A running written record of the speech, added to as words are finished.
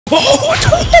Oh,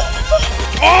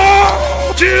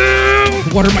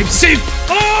 dude! Water might save.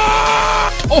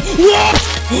 Oh, whoa!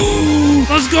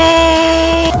 Let's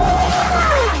go!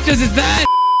 Just as bad.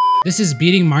 This is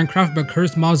beating Minecraft, but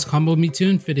cursed mobs combo me to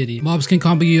infinity. Mobs can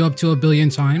combo you up to 1 billion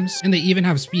times, and they even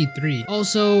have speed 3.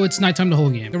 Also, it's nighttime the whole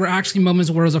game. There were actually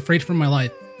moments where I was afraid for my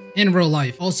life. In real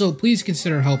life. Also, please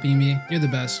consider helping me. You're the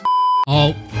best.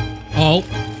 Oh,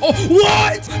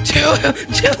 what? Chill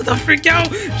the freak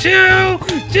out. Chill.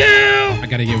 I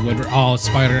gotta get wood. Oh,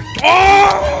 spider.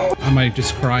 Oh! I might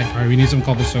just cry. All right, we need some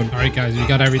cobblestone. All right, guys, we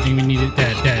got everything we needed.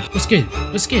 Dead. What's good? Oh.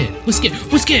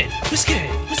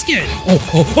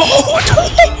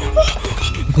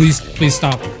 Please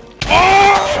stop.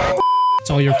 Oh! It's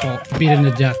all your fault. I beat it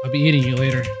to death. I'll be eating you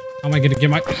later. How am I gonna get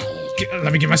my...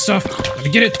 Let me get my stuff. Let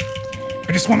me get it.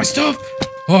 I just want my stuff.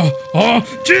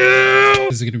 Chill.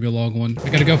 This is gonna be a long one. I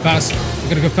gotta go fast.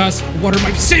 The water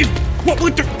might be safe.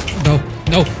 What the?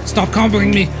 No. Stop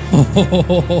comboing me.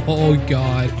 Oh,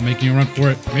 God. I'm making a run for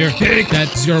it. Come here. Take that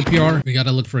 0 PR. We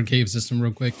gotta look for a cave system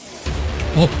real quick.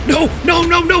 Oh, no.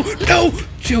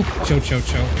 Chill.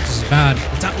 This is bad.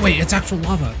 Wait, it's actual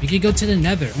lava. We could go to the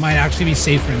nether. It might actually be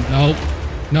safer.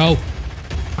 No.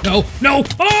 Oh!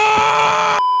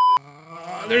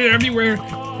 They're everywhere.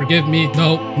 Forgive me.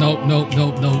 No.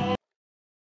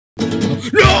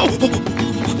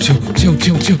 Chill.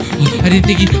 Oh, I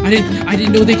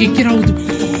didn't know they could get out.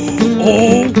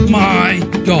 Oh my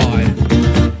God.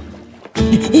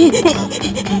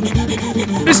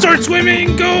 It starts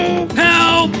swimming. Go.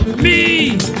 Help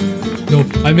me. No,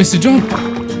 I missed a jump.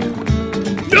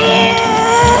 No.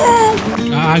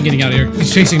 I'm getting out of here.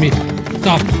 He's chasing me.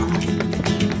 Stop.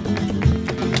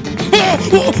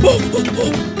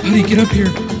 How do you get up here?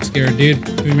 I'm scared, dude.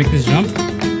 Can we make this jump?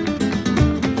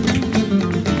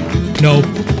 No.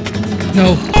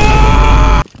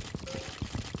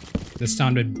 The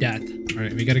sound of death. All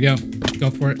right, we gotta go. Go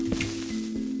for it.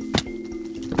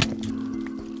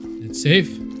 It's safe.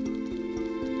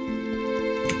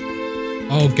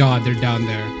 Oh God, they're down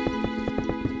there.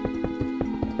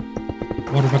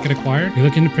 Water bucket acquired. You're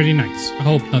looking pretty nice. I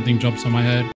hope nothing jumps on my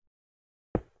head.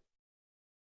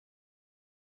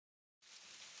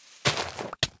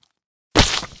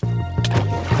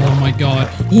 Oh my God.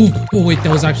 Oh wait,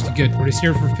 that was actually good. We're just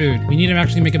here for food. We need to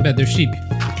actually make a bed. There's sheep.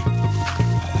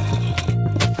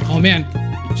 Oh man.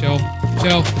 Chill.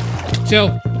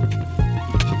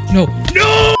 No.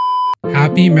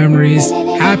 Happy memories.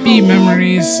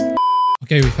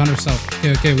 Okay, we found ourselves.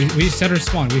 Okay. We set our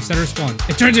spawn.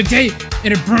 It turns a day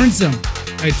and it burns them.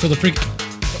 Alright, chill the freak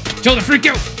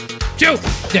out. Chill.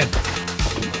 Dead.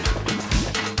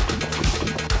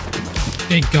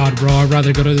 Thank God, bro. I'd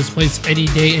rather go to this place any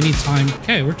day, anytime.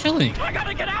 Okay, we're chilling. I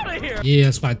gotta get out of here. Yeah,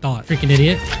 that's what I thought. Freaking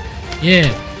idiot.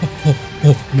 Yeah.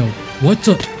 Oh, no. What?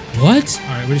 All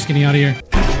right, we're just getting out of here.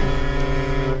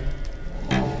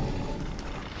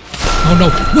 Oh, no.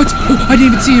 What? Oh, I didn't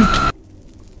even see him.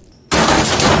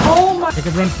 Oh my. I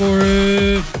can run for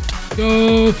it.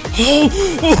 Go.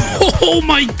 Oh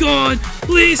my God.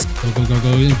 Please. Go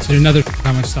into another.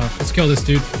 Got my stuff. Let's kill this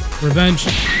dude. Revenge.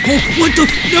 Oh, what the?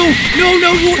 No.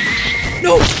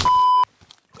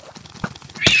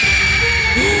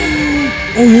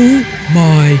 Oh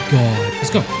my God.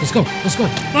 Let's go.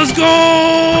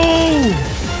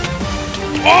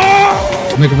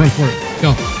 Oh! Make a run for it.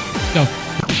 Go.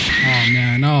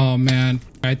 Oh man.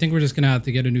 I think we're just gonna have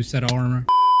to get a new set of armor.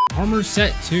 Armor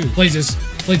set 2. Blazes.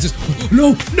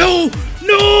 No.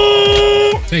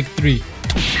 Take 3.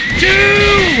 2.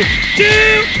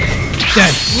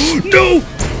 Dead. No.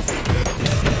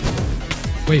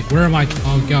 Wait, where am I?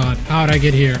 Oh God, how'd I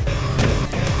get here?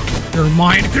 Your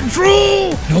mind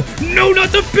control. No,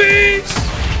 not the base.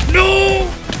 No.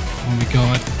 Oh my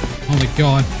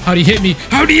God. How'd he hit me?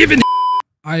 How'd he even?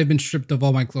 I have been stripped of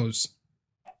all my clothes,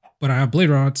 but I have blade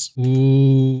rods.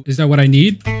 Ooh, is that what I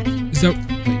need? Wait,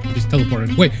 he just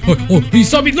teleported. Wait, oh, he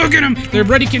saw me. Look at him. They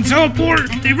really can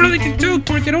teleport. They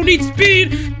don't need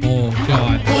speed. Oh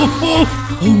God.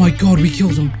 Oh my God, we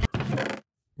killed him.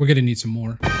 We're gonna need some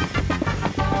more.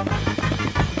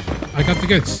 I got the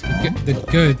goods. The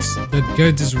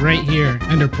goods is right here.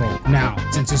 Ender Pearl. Now,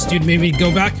 since this dude made me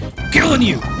go back, I'm killing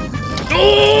you.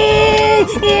 Oh,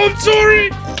 I'm sorry.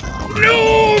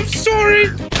 No, I'm sorry.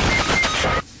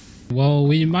 Well,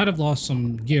 we might have lost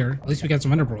some gear. At least we got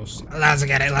some Ender Pearls. Let's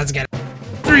get it.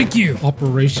 Thank you.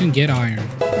 Operation Get Iron.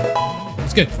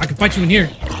 It's good. I can fight you in here.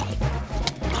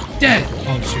 Dead.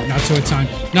 Oh shoot, not so it's time.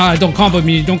 Nah, don't combo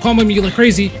me. You look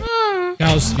crazy.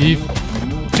 Cows, beef,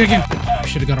 chicken. I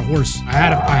should have got a horse. I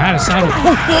had a saddle.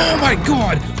 Oh my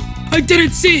God. I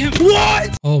didn't see him.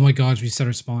 What? Oh my gosh, we set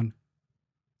our spawn.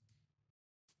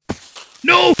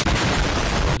 No!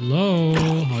 Hello,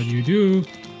 how do you do?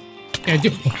 Yeah,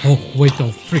 oh, wait,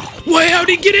 the freak. Wait, how'd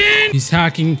he get in? He's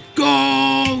hacking.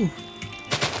 Go!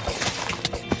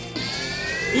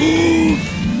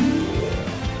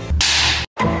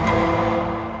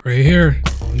 Right here.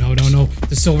 Oh, no, no, no.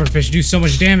 The silverfish do so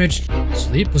much damage.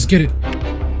 Sleep, let's get it.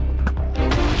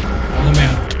 Oh,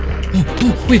 man.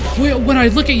 Oh, wait, when did I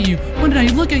look at you? When did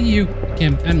I look at you?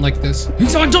 Can't end like this.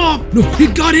 He's on top! No, he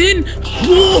got in!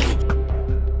 Whoa!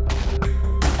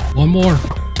 One more.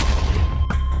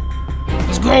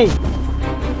 Let's go!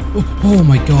 Oh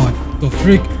my god. The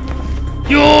freak.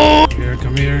 Yo! Here,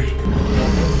 come here.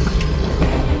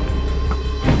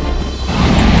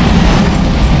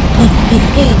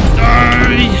 Oh,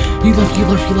 die! He left. In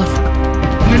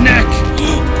the neck!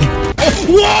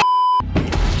 Whoa!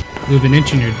 Move an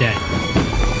inch and you're dead.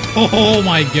 Oh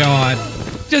my god.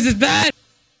 Just as bad!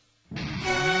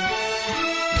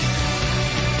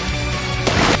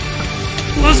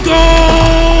 Let's go!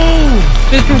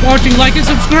 Thanks for watching, like and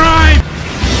subscribe!